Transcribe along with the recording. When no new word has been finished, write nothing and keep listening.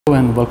Hello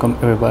and welcome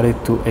everybody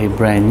to a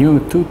brand new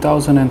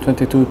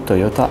 2022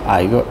 Toyota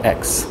Aygo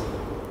X.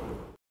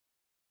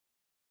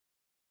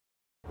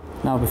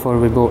 Now before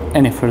we go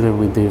any further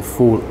with the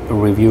full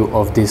review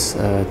of this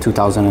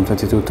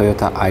 2022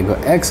 Toyota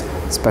Aygo X,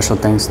 special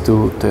thanks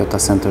to Toyota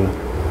Center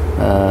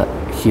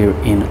here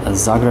in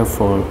Zagreb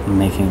for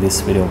making this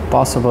video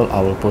possible.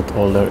 I will put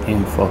all their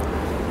info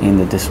in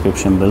the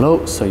description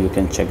below so you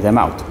can check them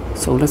out.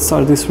 So let's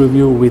start this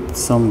review with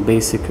some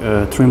basic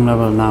trim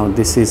level. Now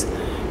this is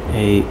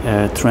a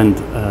trend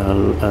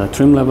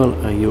trim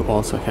level. You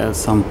also have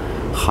some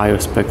higher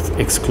spec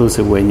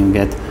exclusive when you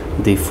get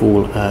the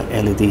full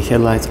LED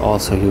headlights.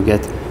 Also you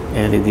get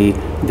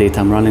LED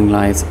daytime running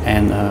lights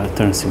and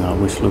turn signal,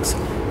 which looks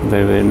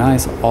very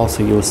nice.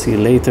 Also you'll see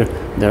later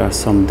there are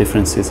some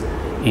differences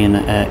in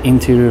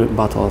interior,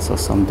 but also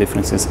some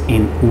differences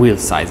in wheel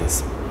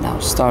sizes. Now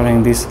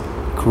starting this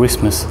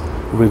Christmas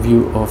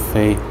review of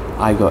a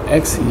Aygo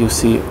X, you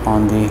see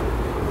on the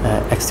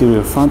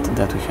exterior front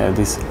that we have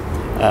this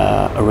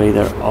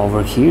radar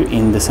over here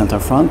in the center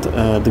front.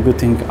 The good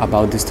thing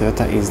about this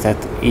Toyota is that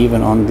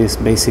even on this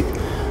basic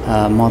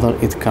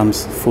model it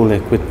comes fully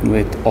equipped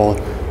with all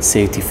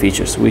safety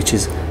features, which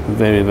is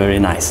very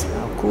nice.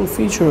 A cool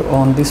feature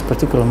on this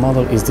particular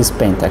model is this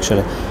paint.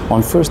 Actually,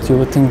 on first you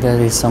would think that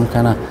is some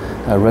kind of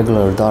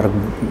regular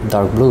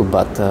dark blue,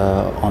 but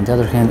on the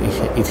other hand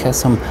it has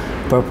some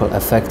purple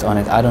effect on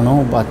it. I don't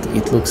know, but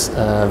it looks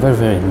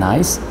very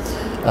nice.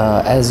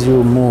 As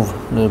you move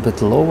a little bit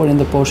lower in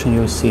the portion,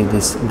 you see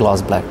this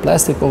gloss black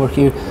plastic over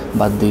here,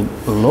 but the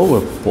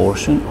lower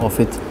portion of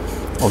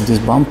this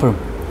bumper,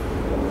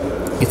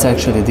 it's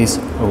actually this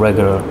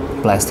regular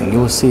plastic.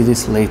 You will see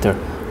this later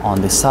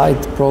on the side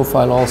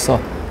profile. Also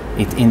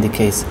it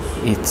indicates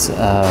its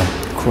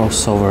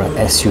crossover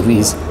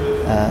SUVs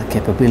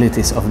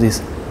capabilities of this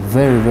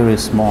very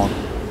small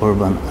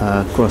urban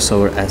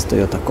crossover, as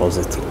Toyota calls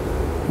it.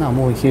 Now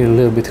moving here a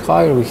little bit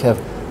higher, we have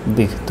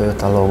big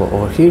Toyota logo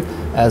over here.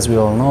 As we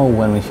all know,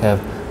 when we have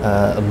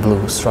a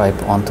blue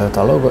stripe on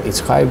Toyota logo, it's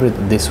hybrid.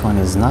 This one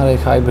is not a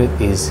hybrid.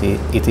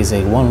 It is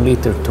a 1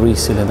 liter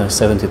 3-cylinder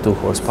 72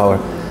 horsepower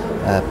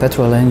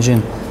petrol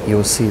engine.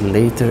 You'll see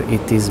later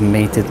it is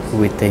mated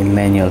with a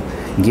manual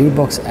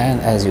gearbox, and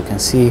as you can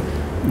see,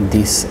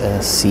 this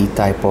C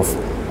type of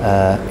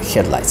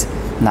headlights.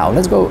 Now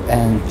let's go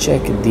and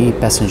check the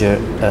passenger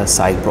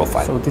side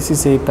profile. So this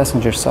is a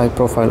passenger side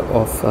profile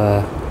of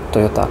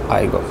Toyota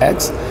Aygo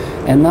X.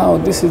 And now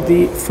this is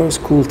the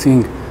first cool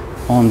thing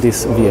on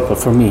this vehicle,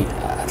 for me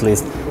at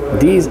least,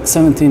 these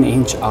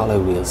 17-inch alloy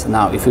wheels.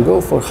 Now if you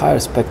go for higher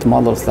spec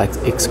models like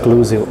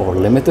exclusive or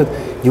limited,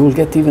 you will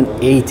get even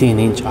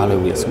 18-inch alloy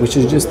wheels, which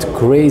is just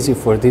crazy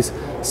for this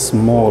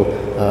small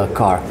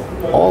car.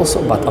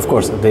 Also, but of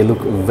course they look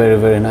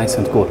very nice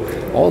and cool.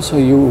 Also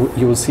you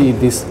will see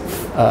this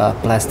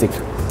plastic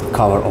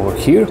cover over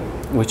here,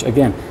 which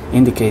again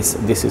indicates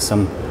this is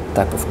some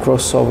type of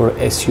crossover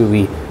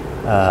SUV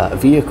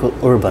vehicle,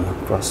 urban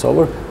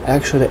crossover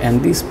actually,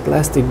 and this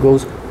plastic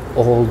goes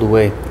all the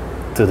way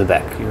to the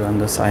back. Here on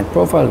the side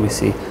profile we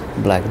see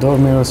black door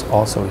mirrors.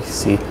 Also we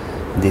see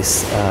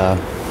this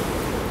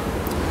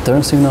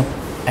turn signal,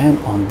 and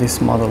on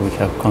this model we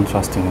have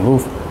contrasting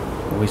roof,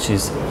 which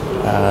is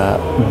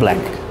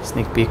black.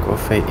 Sneak peek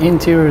of a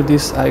interior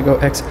this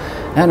Aygo X,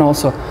 and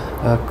also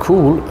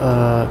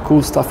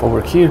cool stuff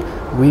over here.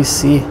 We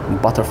see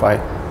butterfly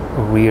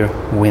rear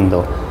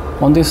window.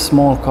 On this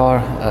small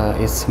car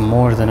it's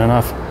more than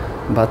enough,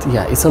 but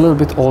yeah, it's a little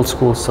bit old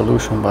school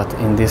solution, but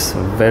in this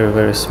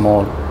very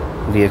small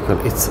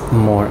vehicle it's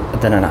more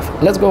than enough.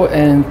 Let's go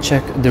and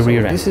check the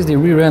rear end. This is the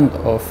rear end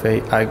of a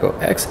Aygo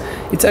X.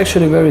 It's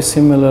actually very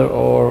similar,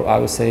 or I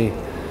would say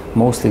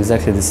mostly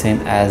exactly the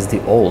same as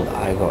the old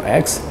Aygo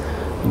X,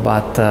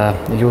 but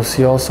you'll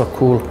see also a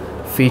cool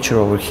feature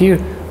over here.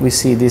 We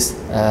see this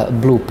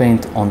blue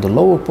paint on the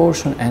lower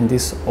portion, and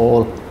this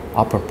all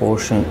upper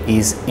portion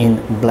is in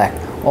black.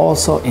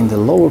 Also in the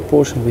lower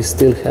portion we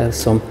still have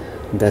some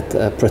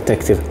that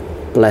protective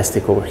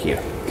plastic over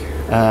here.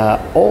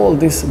 All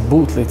this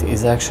boot lid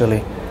is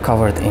actually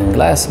covered in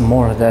glass.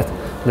 More of that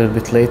a little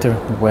bit later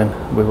when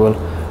we will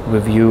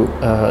review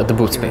the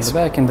boot space. In the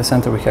back in the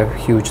center we have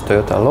huge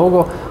Toyota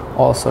logo.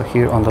 Also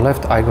here on the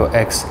left, Aygo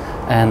X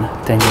and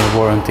 10-year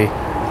warranty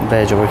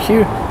badge over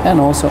here, and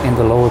also in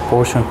the lower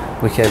portion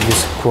we have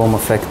this chrome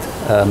effect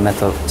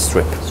metal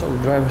strip. So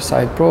driver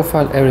side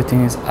profile,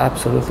 everything is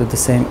absolutely the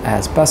same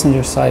as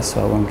passenger side,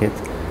 so I won't get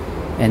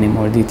any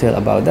more detail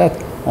about that.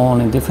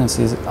 Only difference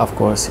is, of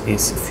course,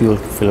 is fuel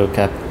filler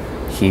cap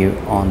here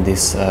on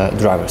this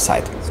driver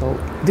side. So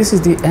this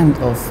is the end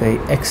of a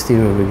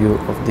exterior review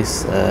of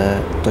this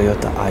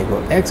Toyota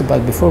Aygo X,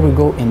 but before we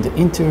go in the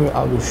interior,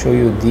 I will show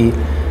you the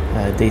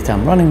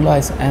daytime running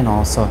lights and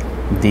also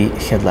the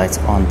headlights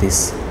on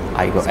this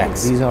Aygo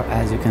X. These are,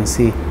 as you can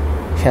see,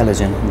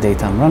 halogen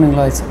daytime running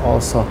lights.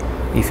 Also,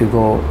 if you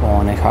go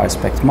on a higher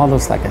spec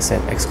models, like I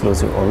said,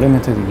 exclusive or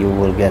limited, you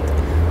will get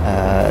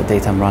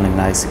daytime running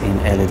lights in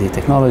LED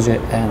technology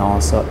and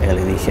also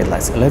LED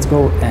headlights. Let's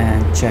go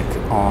and check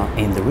on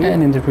in the rear.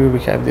 And in the rear we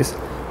have this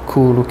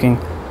cool looking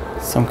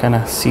some kind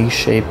of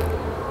C-shape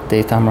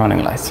daytime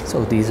running lights.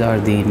 So these are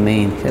the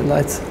main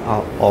headlights,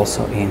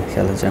 also in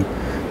halogen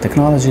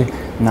technology.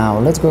 Now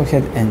let's go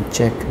ahead and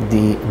check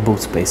the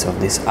boot space of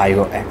this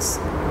Aygo X.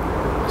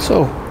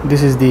 So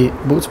this is the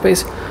boot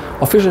space.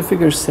 Official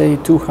figures say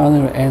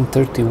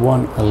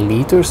 231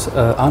 liters.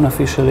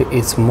 Unofficially,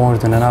 it's more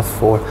than enough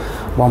for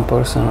one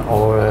person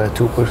or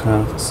two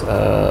persons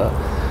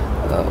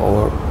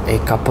or a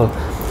couple.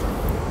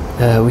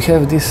 We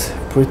have this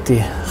pretty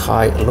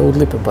high load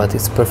lip, but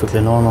it's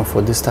perfectly normal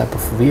for this type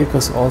of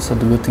vehicles. Also,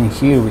 the good thing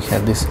here, we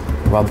have this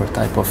rubber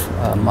type of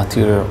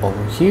material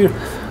over here.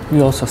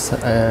 We also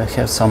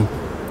have some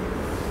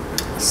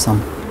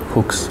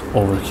hooks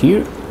over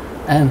here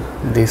and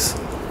this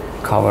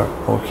cover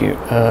over here.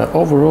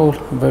 Overall,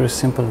 very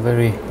simple,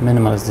 very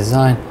minimalist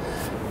design.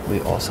 We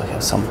also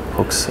have some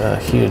hooks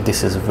here.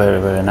 This is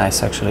very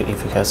nice actually.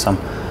 If you have some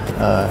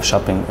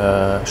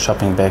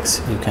shopping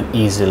bags, you can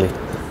easily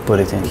put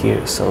it in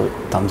here, so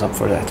thumbs up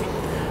for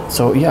that.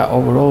 So yeah,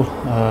 overall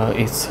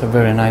it's a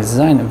very nice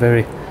design, a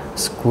very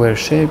square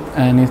shape,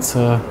 and it's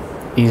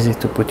easy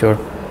to put your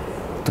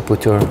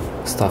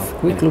stuff.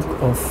 Quick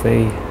look of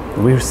a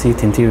rear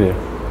seat interior.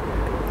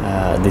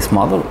 This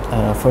model.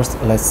 First,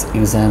 let's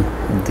examine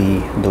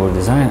the door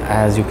design.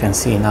 As you can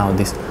see now,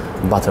 this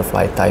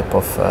butterfly type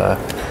of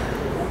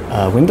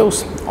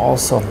windows.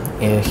 Also,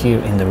 here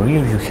in the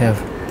rear, you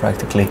have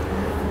practically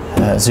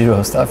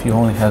zero stuff. You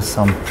only have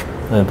some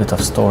little bit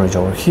of storage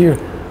over here.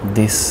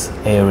 This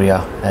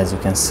area, as you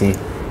can see,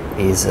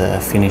 is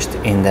finished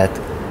in that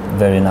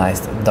very nice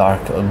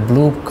dark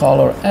blue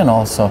color, and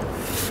also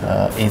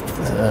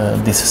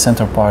this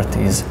center part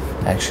is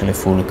actually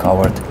fully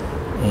covered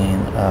in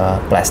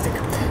plastic.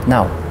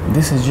 Now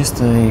this is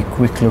just a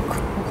quick look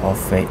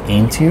of the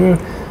interior.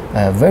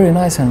 Very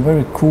nice and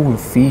very cool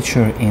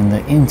feature in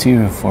the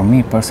interior for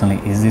me personally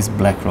is this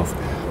black roof.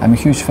 I'm a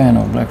huge fan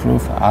of black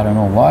roof. I don't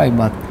know why,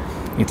 but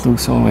it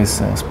looks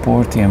always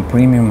sporty and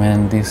premium,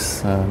 and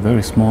this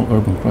very small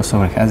urban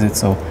crossover has it,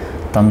 so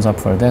thumbs up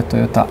for that,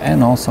 Toyota.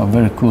 And also a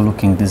very cool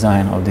looking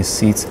design of these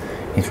seats.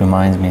 It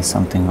reminds me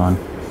something on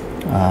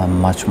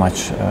much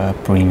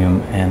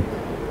premium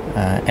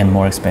and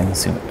more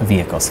expensive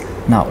vehicles.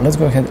 Now let's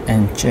go ahead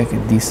and check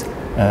these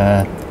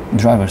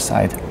driver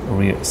side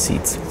rear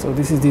seats. So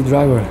this is the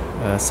driver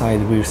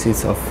side rear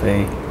seats of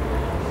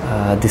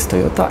this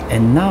Toyota,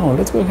 and now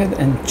let's go ahead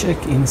and check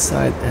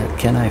inside.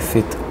 Can I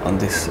fit on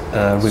this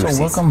rear seat? So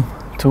welcome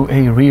to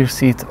a rear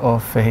seat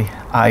of a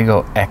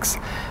Aygo X.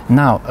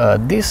 Now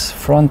this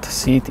front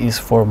seat is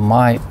for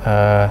my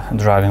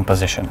driving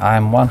position.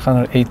 I'm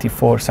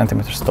 184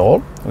 centimeters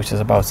tall, which is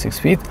about 6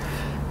 feet.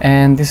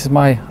 And this is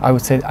my, I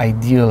would say,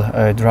 ideal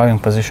driving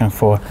position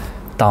for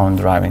town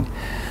driving.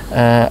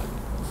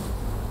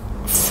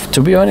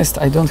 To be honest,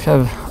 I don't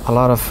have a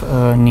lot of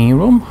knee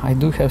room. I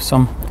do have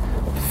some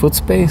foot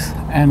space,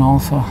 and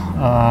also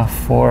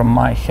for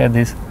my head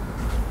is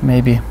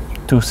maybe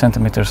 2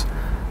 centimeters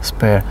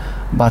spare.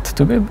 But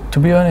to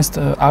be honest,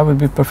 I would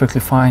be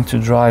perfectly fine to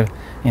drive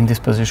in this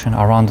position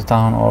around the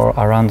town or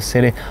around the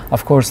city.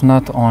 Of course,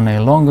 not on a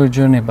longer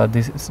journey, but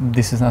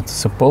this is not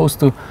supposed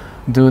to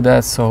do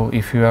that. So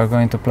if you are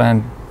going to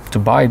plan to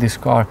buy this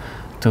car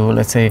to,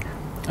 let's say,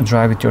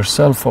 drive it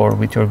yourself or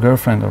with your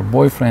girlfriend or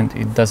boyfriend,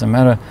 it doesn't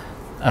matter,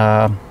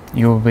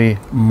 you will be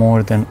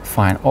more than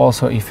fine.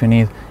 Also, if you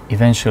need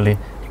eventually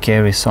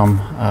carry some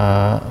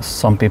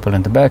people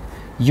in the back,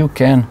 you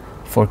can.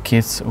 For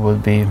kids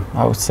would be,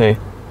 I would say,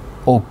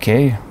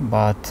 okay,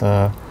 but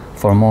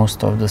for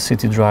most of the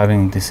city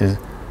driving, this is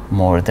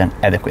more than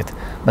adequate.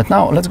 But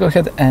now let's go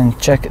ahead and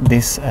check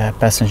this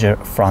passenger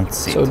front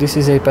seat. So this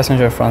is a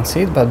passenger front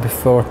seat, but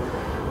before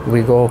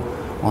we go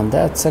on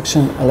that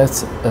section,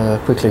 let's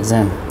quickly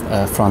examine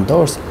front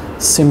doors.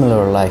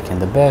 Similar like in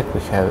the back,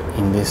 we have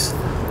in this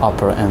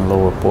upper and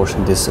lower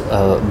portion this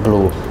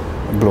blue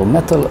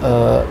metal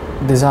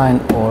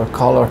design or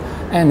color,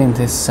 and in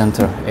this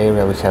center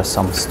area we have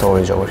some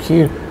storage over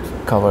here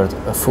covered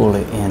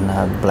fully in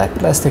black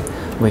plastic.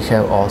 We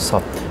have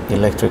also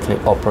electrically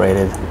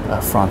operated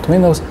front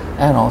windows,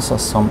 and also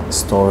some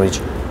storage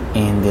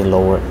in the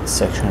lower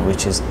section,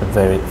 which is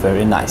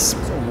very nice.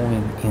 So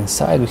moving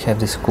inside, we have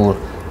this cool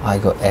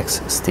Aygo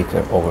X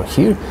sticker over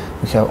here.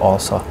 We have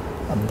also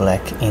a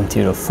black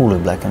interior, fully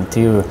black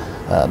interior,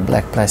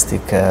 black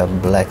plastic,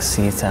 black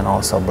seats, and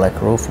also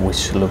black roof,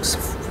 which looks,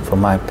 from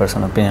my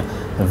personal opinion,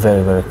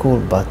 very cool.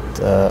 But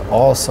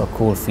also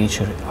cool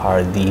feature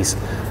are these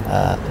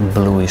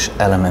bluish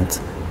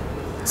elements,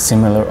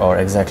 similar or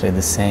exactly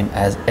the same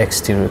as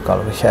exterior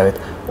color. We have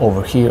it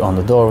over here on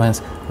the door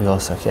vents. We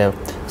also have,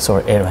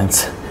 sorry, air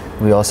vents.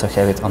 We also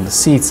have it on the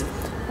seats,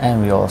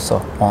 and we also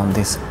on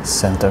this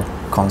center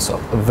console.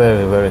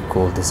 Very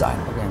cool design.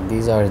 Again,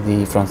 these are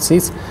the front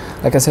seats.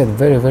 Like I said,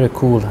 very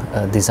cool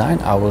design.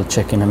 I will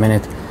check in a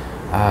minute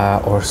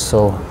or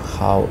so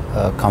how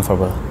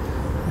comfortable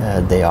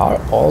they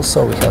are.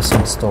 Also, we have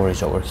some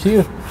storage over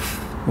here,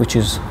 which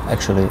is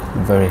actually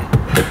very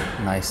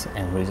nice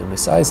and reasonably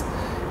sized.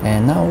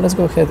 And now let's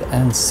go ahead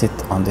and sit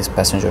on this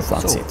passenger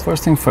front seat.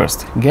 First thing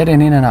first,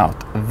 getting in and out,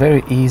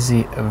 very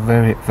easy,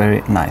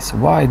 very nice.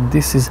 Why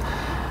this is,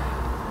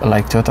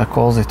 like Toyota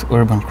calls it,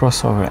 urban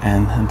crossover,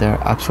 and they're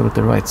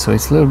absolutely right. So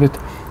it's a little bit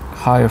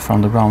higher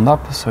from the ground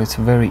up, so it's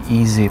very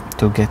easy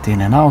to get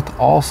in and out.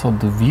 Also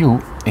the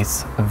view,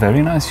 it's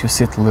very nice. You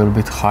sit a little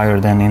bit higher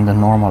than in the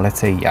normal, let's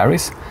say,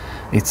 Yaris.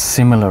 It's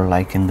similar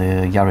like in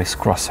the Yaris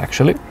Cross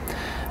actually.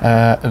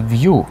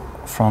 View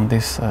from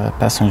this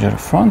passenger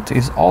front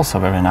is also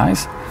very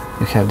nice.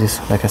 You have this,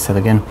 like I said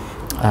again,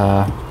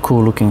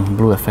 cool looking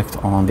blue effect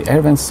on the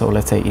air vents. So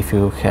let's say if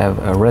you have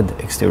a red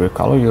exterior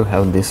color, you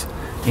have this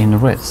in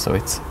red, so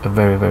it's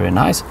very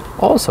nice.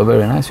 Also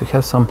very nice, you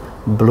have some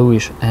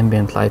bluish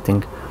ambient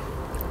lighting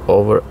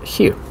over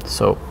here,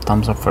 so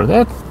thumbs up for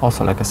that.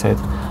 Also, like I said,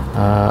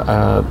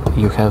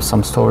 you have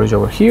some storage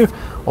over here,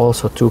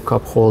 also 2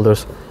 cup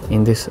holders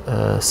in this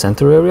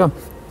center area.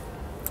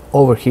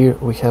 Over here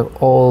we have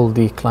all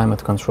the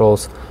climate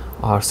controls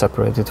are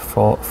separated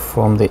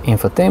from the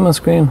infotainment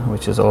screen,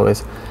 which is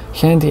always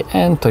handy,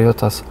 and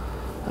Toyota's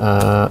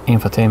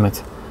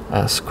infotainment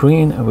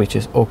screen, which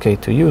is okay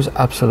to use,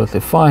 absolutely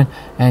fine.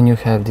 And you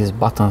have these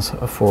buttons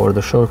for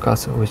the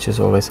shortcuts, which is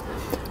always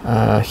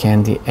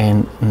handy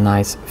and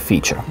nice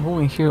feature.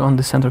 Moving here on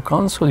the center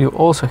console, you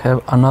also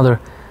have another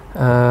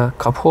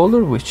cup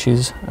holder, which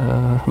is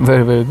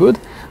very good.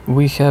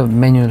 We have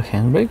manual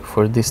handbrake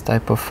for this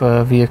type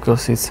of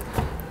vehicles, it's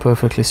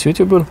perfectly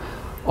suitable.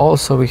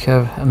 Also we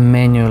have a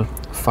manual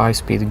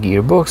 5-speed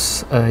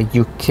gearbox.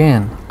 You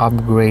can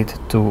upgrade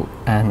to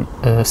an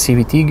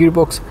CVT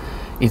gearbox.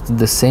 It's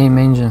the same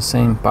engine,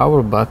 same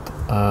power, but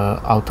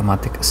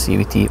automatic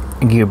CVT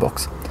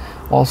gearbox.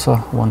 Also,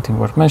 one thing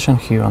worth mentioning,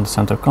 here on the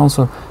center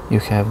console you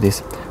have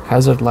this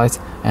hazard lights,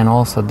 and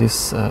also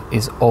this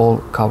is all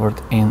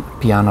covered in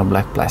piano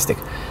black plastic.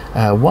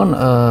 One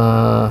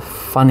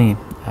funny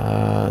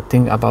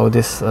thing about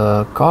this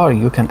car,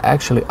 you can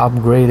actually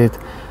upgrade it,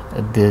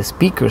 the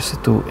speakers,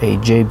 to a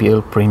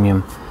JBL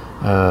premium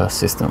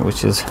system,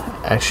 which is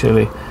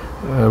actually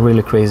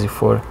really crazy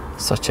for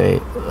such a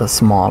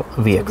small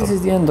vehicle. So this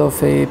is the end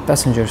of a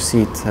passenger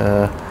seat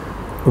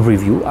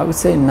review, I would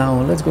say.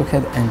 Now let's go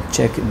ahead and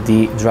check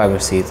the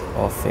driver's seat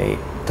of a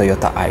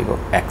Toyota Aygo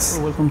X.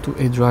 Welcome to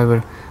a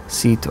driver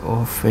seat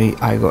of a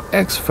Aygo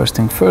X. First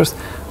thing first,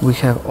 we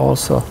have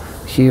also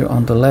here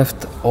on the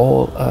left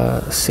all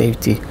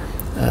safety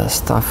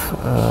stuff,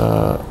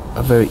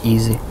 very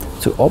easy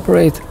to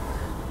operate.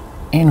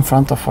 In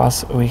front of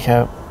us we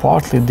have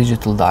partly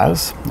digital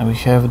dials. We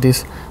have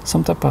this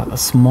some type of a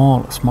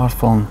small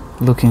smartphone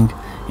looking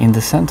in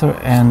the center,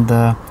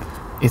 and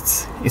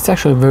it's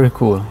actually very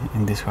cool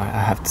in this way,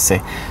 I have to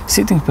say.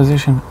 Sitting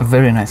position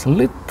very nice, a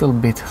little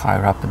bit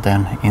higher up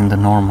than in the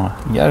normal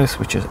Yaris,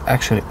 which is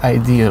actually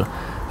ideal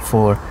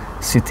for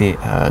city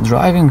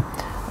driving.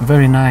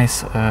 Very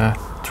nice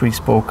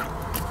 3-spoke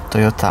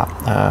Toyota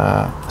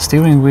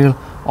steering wheel,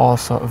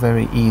 also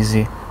very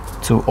easy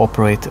to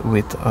operate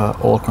with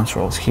all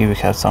controls. Here we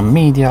have some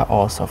media,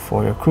 also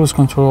for your cruise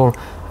control,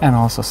 and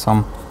also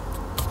some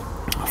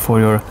for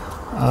your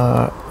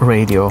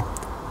radio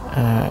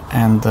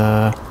and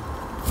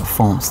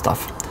phone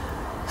stuff.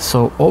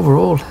 So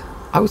overall,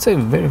 I would say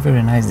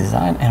very nice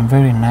design and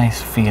very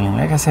nice feeling.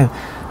 Like I said,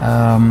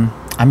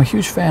 I'm a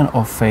huge fan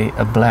of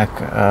a black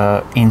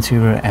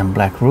interior and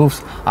black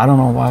roofs. I don't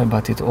know why,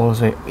 but it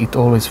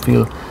always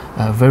feels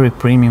very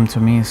premium to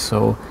me,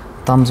 so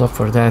thumbs up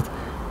for that.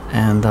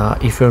 And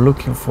if you're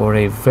looking for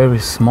a very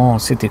small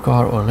city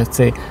car, or let's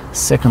say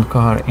second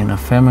car in a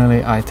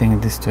family, I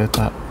think this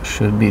Toyota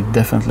should be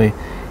definitely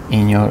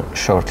in your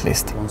short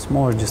list. Once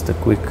more, just a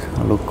quick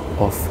look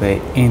of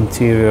the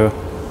interior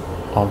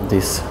of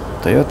this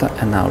Toyota,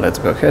 and now let's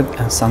go ahead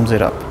and sum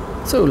it up.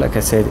 So like I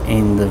said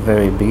in the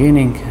very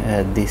beginning,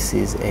 this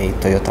is a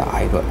Toyota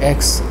Aygo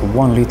X,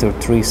 1-liter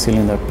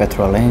 3-cylinder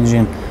petrol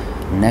engine,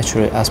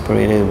 naturally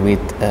aspirated with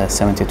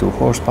 72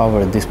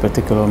 horsepower. This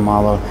particular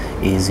model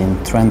is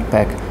in Trend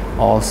Pack.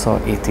 Also,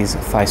 it is a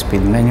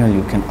 5-speed manual.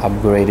 You can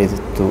upgrade it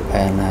to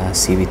an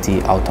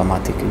CVT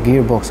automatic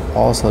gearbox.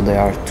 Also, there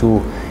are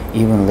 2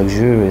 even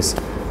luxurious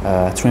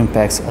trim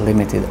packs,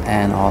 limited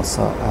and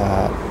also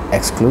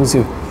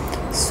exclusive.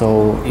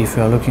 So if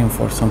you are looking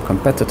for some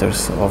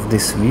competitors of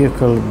this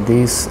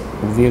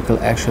vehicle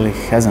actually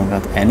hasn't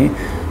got any,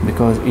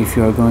 because if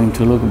you are going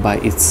to look by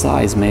its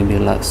size, maybe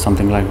like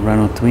something like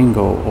Renault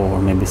Twingo or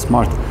maybe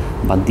Smart,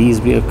 but these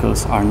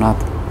vehicles are not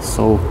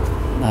so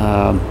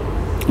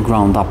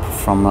ground up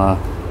from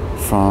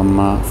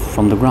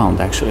the ground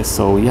actually.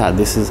 So yeah,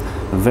 this is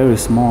a very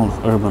small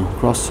urban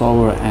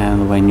crossover,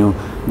 and when you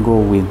go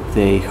with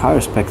the higher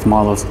spec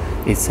models,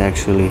 it's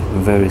actually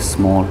very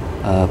small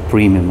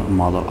premium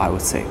model, I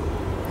would say.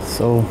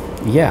 So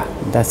yeah,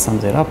 that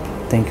sums it up.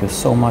 Thank you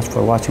so much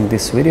for watching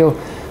this video.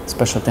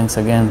 Special thanks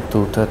again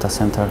to Toyota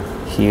Center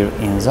here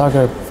in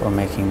Zagreb for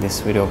making this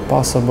video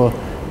possible,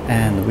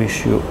 and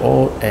wish you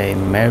all a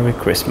Merry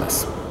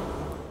Christmas.